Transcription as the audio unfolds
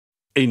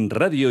En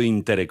Radio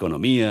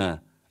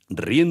Intereconomía,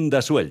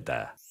 Rienda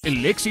Suelta.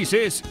 Lexis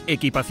es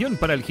equipación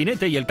para el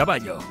jinete y el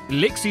caballo.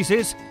 Lexis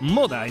es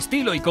moda,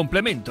 estilo y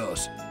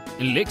complementos.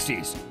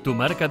 Lexis, tu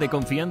marca de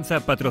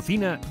confianza,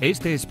 patrocina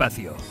este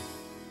espacio.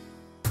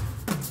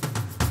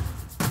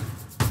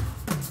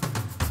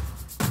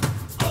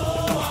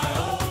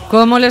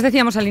 Como les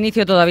decíamos al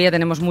inicio, todavía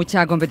tenemos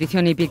mucha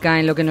competición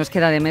hípica en lo que nos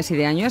queda de mes y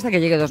de año hasta que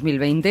llegue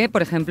 2020.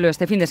 Por ejemplo,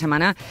 este fin de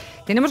semana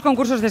tenemos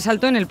concursos de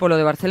salto en el Polo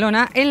de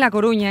Barcelona, en La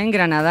Coruña, en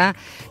Granada,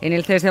 en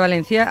el CES de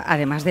Valencia,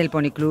 además del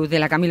Pony Club de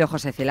la Camilo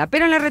José Cela.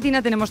 Pero en la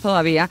retina tenemos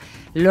todavía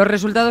los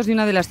resultados de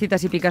una de las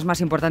citas hípicas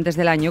más importantes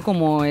del año,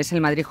 como es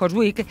el Madrid Horse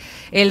Week,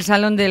 el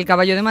Salón del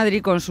Caballo de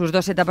Madrid, con sus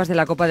 2 etapas de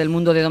la Copa del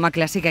Mundo de Doma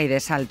Clásica y de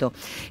Salto.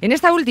 En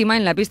esta última,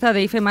 en la pista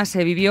de IFEMA,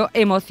 se vivió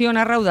emoción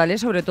a raudales,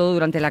 sobre todo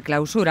durante la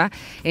clausura,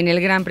 en el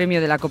Gran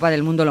Premio de la Copa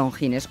del Mundo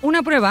Longines.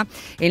 Una prueba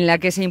en la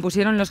que se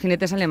impusieron los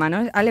jinetes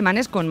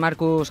alemanes con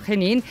Marcus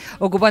Henning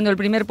ocupando el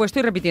primer puesto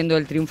y repitiendo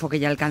el triunfo que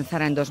ya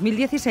alcanzara en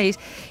 2016,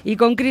 y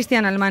con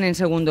Christian Alman en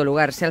segundo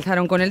lugar. Se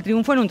alzaron con el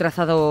triunfo en un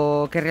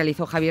trazado que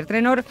realizó Javier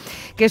Trenor,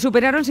 que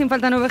superaron sin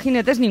falta 9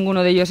 jinetes,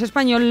 ninguno de ellos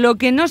español, lo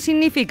que no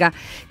significa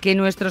que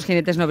nuestros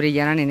jinetes no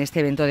brillaran en este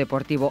evento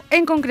deportivo.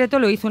 En concreto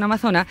lo hizo una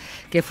amazona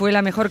que fue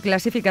la mejor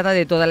clasificada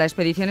de toda la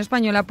expedición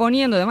española,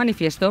 poniendo de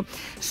manifiesto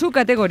su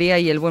categoría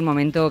y el buen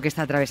momento que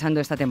está atravesando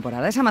esta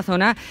temporada. Esa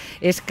amazona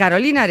es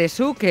Carolina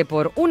Aresu, que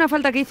por una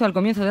falta que hizo al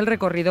comienzo del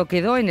recorrido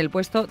quedó en el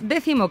puesto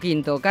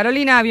 15º.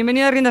 Carolina,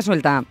 bienvenida a Rienda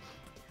Suelta.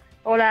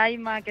 Hola,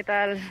 Inma, ¿qué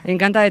tal?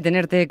 Encantada de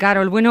tenerte,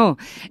 Carol. Bueno,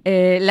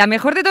 la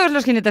mejor de todos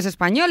los jinetes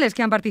españoles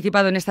que han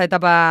participado en esta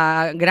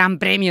etapa Gran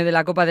Premio de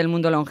la Copa del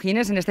Mundo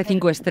Longines, en este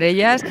 5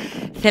 estrellas,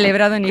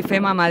 celebrado en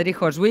IFEMA Madrid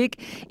Horse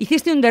Week.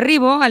 Hiciste un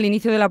derribo al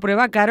inicio de la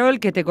prueba, Carol,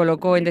 que te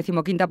colocó en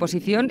 15ª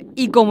posición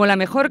y como la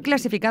mejor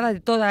clasificada de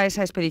toda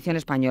esa expedición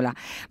española.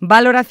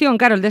 Valoración,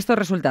 Carol, de estos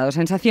resultados,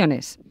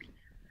 sensaciones.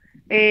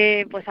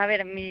 Pues a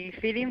ver, mi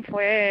feeling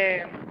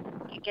fue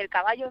que el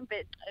caballo,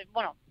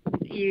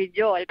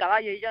 el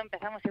caballo y yo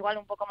empezamos igual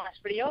un poco más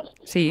fríos.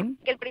 Sí.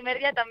 Que el primer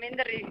día también,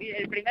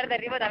 el primer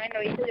derribo también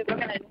lo hice, yo creo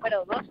que en el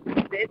número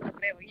 2, de hecho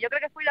creo. Y yo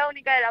creo que fui la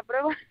única de la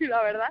prueba,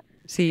 la verdad,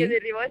 sí, que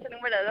derribó ese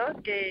número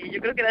 2, que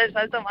yo creo que era el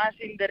salto más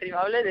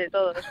inderribable de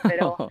todos,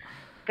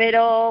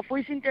 pero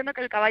fui sintiendo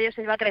que el caballo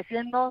se iba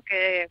creciendo,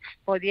 que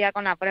podía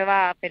con la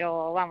prueba,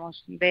 pero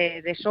vamos,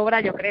 de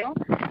sobra yo creo.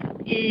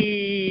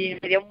 Y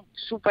me dio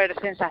súper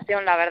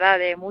sensación, la verdad,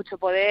 de mucho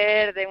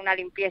poder, de una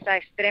limpieza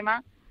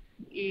extrema.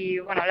 Y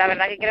bueno, la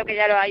verdad que creo que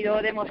ya lo ha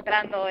ido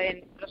demostrando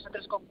en los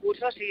otros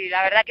concursos y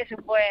la verdad que es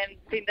un buen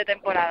fin de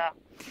temporada.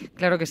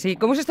 Claro que sí.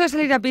 ¿Cómo es esto de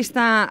salir a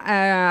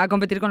pista a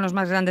competir con los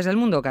más grandes del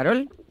mundo,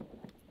 Carol?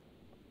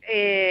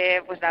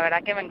 Pues la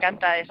verdad que me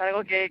encanta, es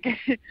algo que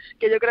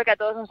yo creo que a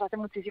todos nos hace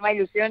muchísima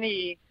ilusión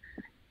y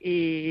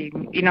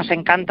nos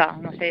encanta,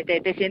 no sé,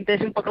 te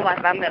sientes un poco más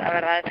grande, la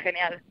verdad, es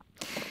genial.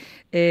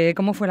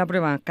 ¿Cómo fue la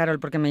prueba, Carol?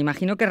 Porque me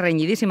imagino que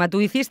reñidísima. Tú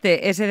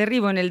hiciste ese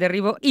derribo en el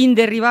derribo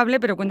inderribable,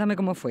 pero cuéntame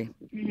cómo fue.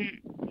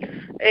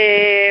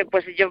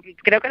 Pues yo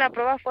creo que la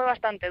prueba fue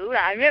bastante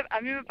dura. A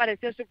mí me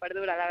pareció súper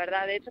dura, la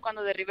verdad. De hecho,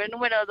 cuando derribé el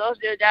número 2,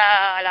 yo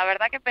ya, la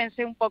verdad que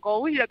pensé un poco,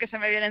 uy, lo que se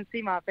me viene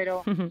encima,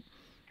 pero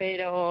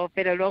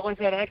luego es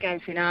verdad que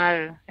al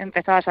final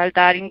empezó a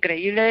saltar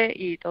increíble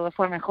y todo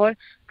fue mejor.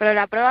 Pero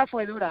la prueba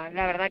fue dura.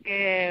 La verdad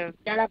que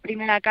ya la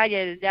primera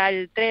calle, ya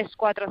el 3,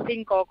 4,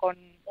 5 con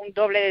un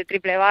doble de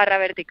triple barra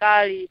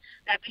vertical y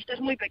la pista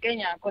es muy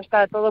pequeña,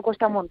 todo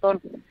cuesta un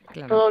montón.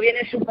 Claro. Todo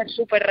viene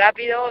súper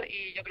rápido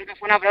y yo creo que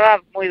fue una prueba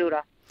muy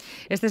dura.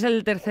 Este es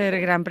el tercer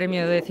Gran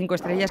Premio de 5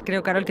 estrellas,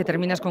 creo, Carol, que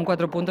terminas con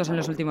 4 puntos en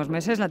los últimos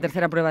meses. La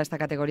tercera prueba de esta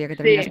categoría que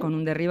terminas con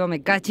un derribo,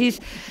 me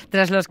cachis,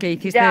 tras los que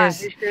hiciste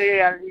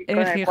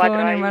en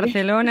Gijón, en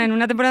Barcelona, en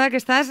una temporada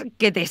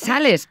que te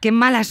sales. Qué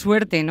mala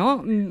suerte,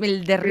 ¿no?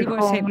 El derribo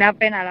ese. Una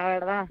pena, la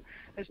verdad.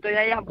 Estoy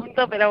ahí a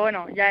punto, pero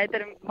bueno,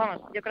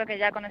 yo creo que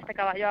ya con este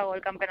caballo hago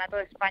el campeonato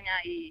de España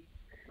y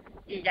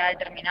ya he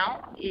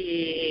terminado.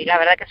 Y la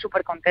verdad que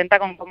súper contenta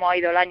con cómo ha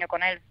ido el año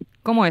con él.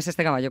 ¿Cómo es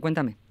este caballo?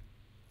 Cuéntame.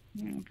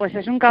 Pues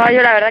es un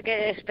caballo, la verdad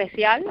que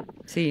especial.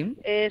 Sí.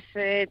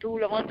 Tú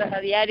lo montas a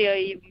diario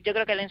y yo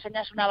creo que le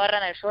enseñas una barra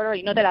en el suelo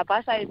y no te la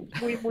pasa. Es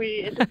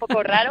es un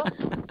poco raro,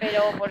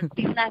 pero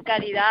tiene una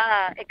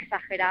calidad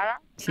exagerada.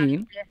 Sí. Una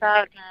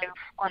limpieza que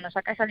cuando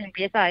saca esa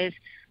limpieza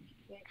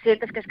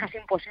sientes que es casi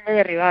imposible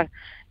derribar.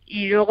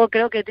 Y luego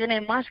creo que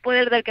tiene más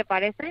poder del que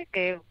parece,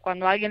 que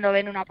cuando alguien lo ve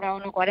en una prueba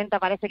 1.40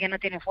 parece que no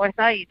tiene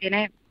fuerza y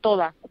tiene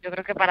toda. Yo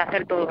creo que para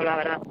hacer todo, la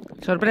verdad.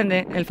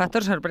 Sorprende, el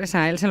factor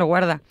sorpresa, él se lo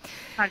guarda.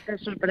 Factor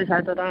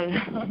sorpresa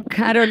total.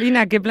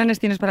 Carolina, ¿qué planes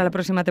tienes para la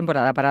próxima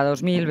temporada, para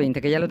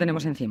 2020, que ya lo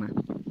tenemos encima?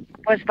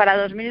 Pues para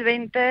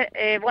 2020,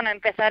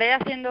 empezaré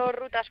haciendo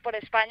rutas por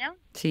España.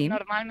 Sí.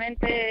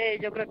 Normalmente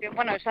yo creo que,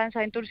 el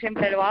Sunshine Tour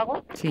siempre lo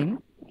hago. Sí.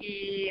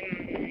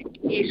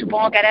 Y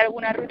supongo que haré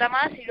alguna ruta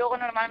más y luego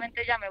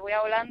normalmente ya me voy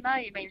a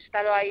Holanda y me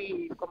instalo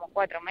ahí como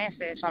 4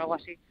 meses o algo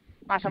así.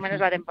 Más o menos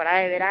la temporada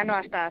de verano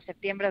hasta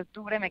septiembre,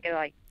 octubre me quedo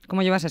ahí.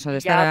 ¿Cómo llevas eso de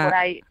estar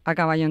a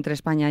caballo entre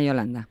España y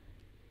Holanda?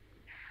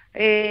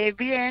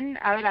 Bien,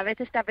 a ver, a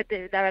veces te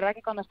apetece, la verdad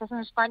que cuando estás en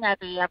España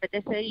te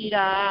apetece ir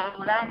a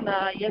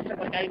Holanda y eso,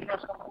 porque hay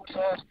unos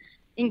concursos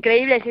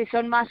increíbles y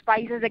son más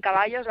países de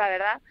caballos, la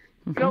verdad.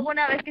 Luego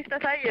una vez que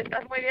estás ahí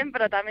estás muy bien,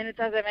 pero también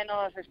echas de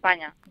menos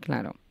España.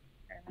 Claro.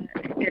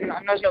 Que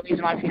no es lo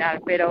mismo al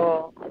final,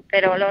 pero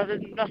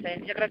no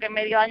sé, yo creo que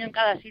medio año en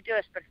cada sitio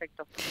es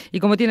perfecto. ¿Y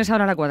cómo tienes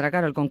ahora la cuadra,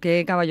 Carol? ¿Con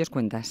qué caballos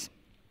cuentas?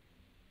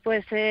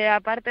 Pues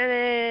aparte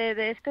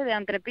de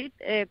Entrepit,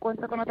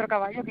 cuento con otro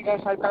caballo que ya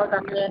he saltado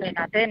también en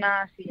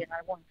Atenas y en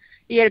algún.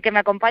 Y el que me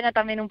acompaña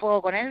también un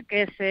poco con él,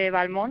 que es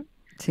Balmón,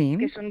 Sí.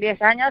 que son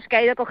 10 años, que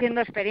ha ido cogiendo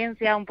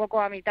experiencia un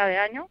poco a mitad de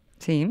año.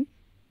 Sí.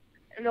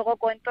 Luego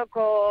cuento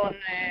con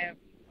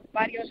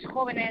varios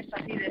jóvenes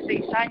así de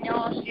 6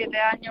 años, 7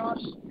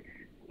 años.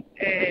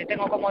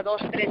 Tengo como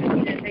 2, 3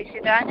 de 6,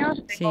 7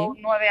 años. Tengo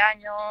un 9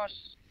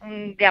 años,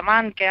 un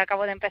diamante que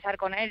acabo de empezar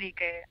con él y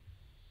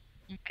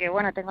que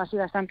bueno, tengo así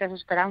bastantes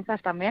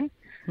esperanzas también.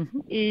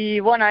 Y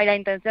bueno, y la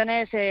intención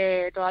es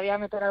todavía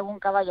meter algún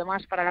caballo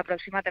más para la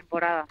próxima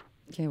temporada.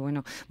 Qué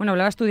bueno. Bueno,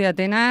 hablabas tú de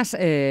Atenas,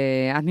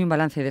 hazme un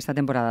balance de esta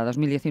temporada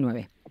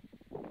 2019.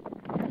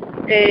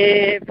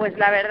 Pues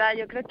la verdad,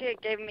 yo creo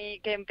que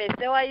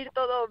empezó a ir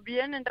todo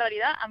bien en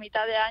realidad a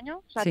mitad de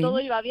año, o sea,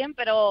 todo iba bien,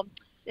 pero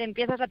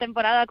empiezas la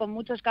temporada con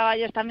muchos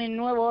caballos también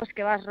nuevos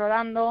que vas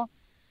rodando.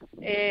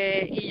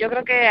 Y yo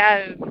creo que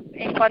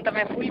en cuanto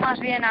me fui más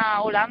bien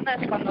a Holanda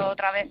es cuando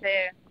otra vez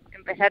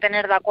empecé a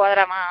tener la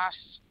cuadra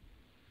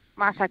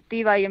más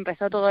activa y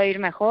empezó todo a ir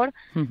mejor.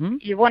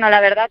 Y bueno,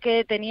 la verdad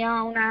que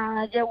tenía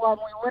una yegua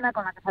muy buena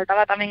con la que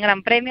saltaba también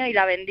Gran Premio y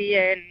la vendí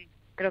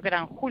creo que era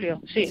en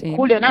julio. Sí,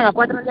 julio,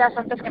 4 días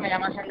antes que me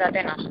llamasen de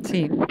Atenas.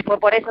 Sí. Fue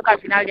por eso que al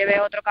final llevé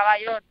otro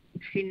caballo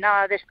sin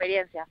nada de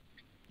experiencia.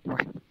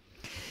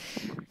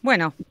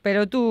 Bueno,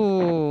 pero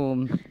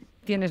tú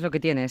tienes lo que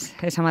tienes,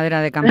 esa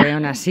madera de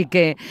campeona, así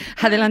que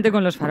adelante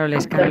con los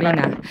faroles,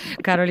 Carolina.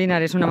 Carolina,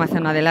 eres una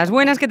amazona de las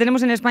buenas que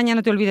tenemos en España,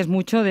 no te olvides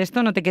mucho de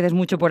esto, no te quedes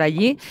mucho por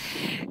allí,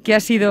 que ha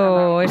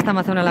sido esta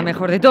amazona la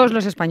mejor de todos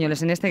los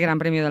españoles en este Gran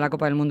Premio de la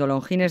Copa del Mundo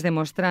Longines,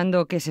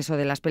 demostrando qué es eso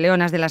de las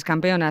peleonas, de las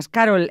campeonas.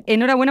 Carol,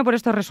 enhorabuena por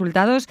estos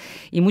resultados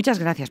y muchas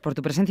gracias por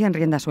tu presencia en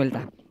Rienda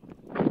Suelta.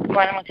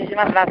 Bueno,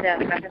 muchísimas gracias.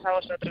 Gracias a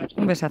vosotros.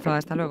 Un besazo,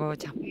 hasta luego,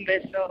 chao. Un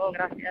beso,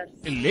 gracias.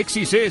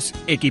 Lexis es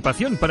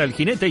equipación para el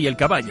jinete y el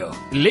caballo.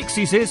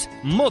 Lexis es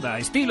moda,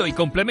 estilo y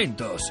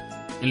complementos.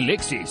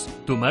 Lexis,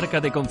 tu marca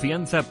de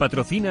confianza,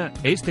 patrocina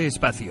este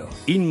espacio.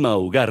 Inma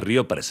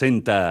Ugarrio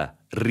presenta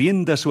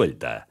Rienda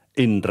Suelta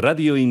en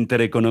Radio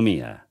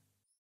Intereconomía.